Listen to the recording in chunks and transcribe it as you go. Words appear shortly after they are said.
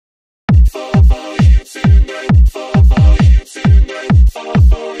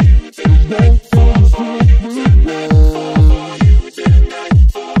I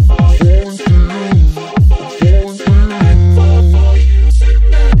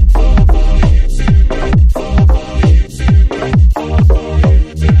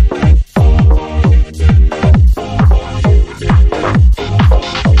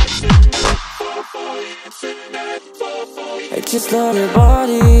just love your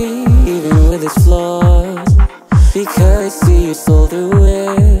body, even with its flaws, because I see your soul through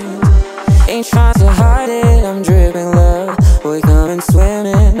it. Ain't trying to hide it, I'm dripping love. Boy, come and swim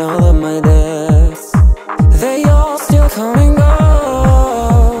in all of my depths. They all still come and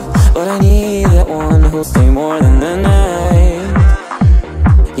go, but I need that one who'll stay more than the night.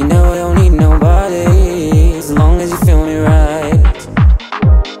 You know I don't need nobody, as long as you feel me right.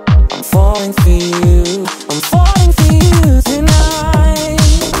 I'm falling for you, I'm falling for you tonight.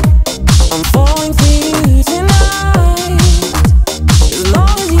 I'm falling for you tonight, as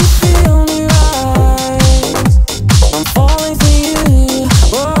long as you feel me right. I'm falling for you,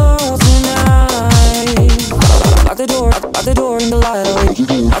 oh, tonight. Lock the door in the light,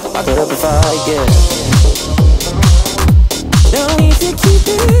 I'll put up a fight, yeah. No need to keep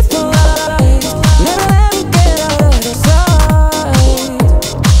it polite, never let me get out of your sight.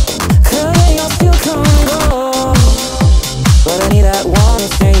 Cause they all still come and go, but I need that one to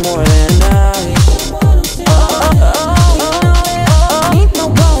stay more than a night. Need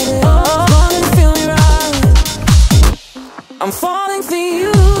nobody, long as you feel me right. I'm falling for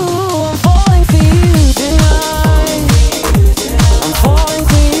you, I'm falling for you tonight. I'm falling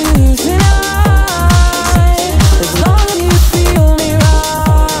for you tonight, as long as you feel me right.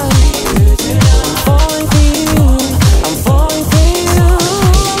 I'm falling for you, I'm falling for you,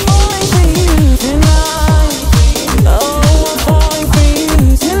 I'm falling for you tonight. Oh, I'm falling for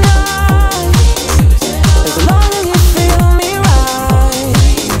you tonight, as long as you feel me right.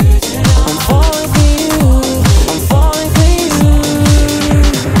 I'm falling for you, I'm falling for you.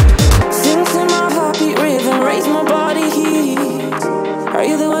 Sing to my heartbeat rhythm, raise my body heat. Are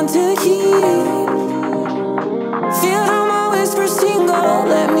you the one to keep? Feel how my whispers tingle,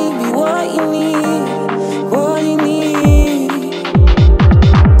 let me be what you need, what you need.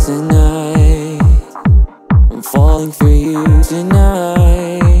 Tonight, I'm falling for you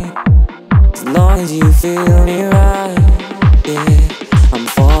tonight, as long as you feel me right, yeah. I'm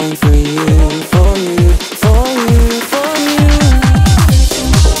falling for you.